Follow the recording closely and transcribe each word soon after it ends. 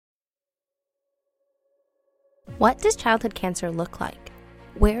What does childhood cancer look like?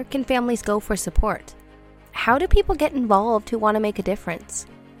 Where can families go for support? How do people get involved who want to make a difference?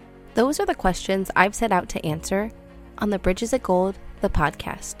 Those are the questions I've set out to answer on the Bridges of Gold, the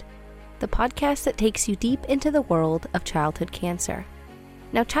podcast that takes you deep into the world of childhood cancer.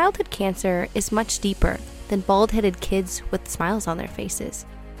 Now, childhood cancer is much deeper than bald-headed kids with smiles on their faces.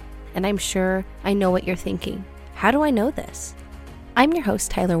 And I'm sure I know what you're thinking. How do I know this? I'm your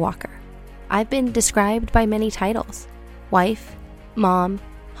host, Tyler Walker. I've been described by many titles: wife, mom,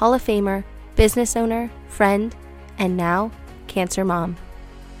 Hall of Famer, business owner, friend, and now, cancer mom.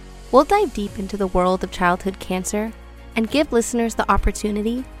 We'll dive deep into the world of childhood cancer and give listeners the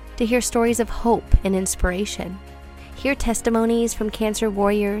opportunity to hear stories of hope and inspiration, hear testimonies from cancer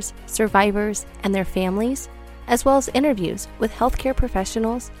warriors, survivors, and their families, as well as interviews with healthcare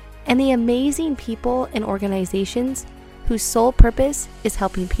professionals and the amazing people and organizations whose sole purpose is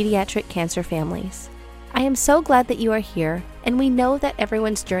helping pediatric cancer families. I am so glad that you are here, and we know that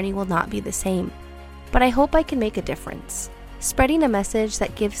everyone's journey will not be the same, but I hope I can make a difference, spreading a message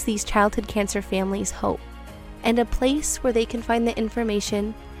that gives these childhood cancer families hope and a place where they can find the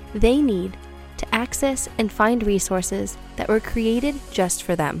information they need to access and find resources that were created just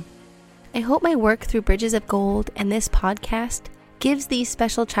for them. I hope my work through Bridges of Gold and this podcast gives these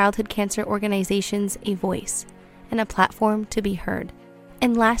special childhood cancer organizations a voice and a platform to be heard.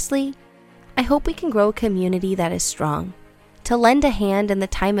 And lastly, I hope we can grow a community that is strong, to lend a hand in the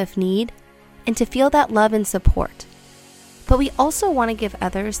time of need, and to feel that love and support. But we also want to give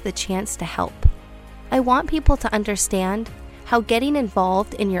others the chance to help. I want people to understand how getting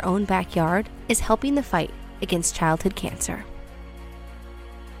involved in your own backyard is helping the fight against childhood cancer.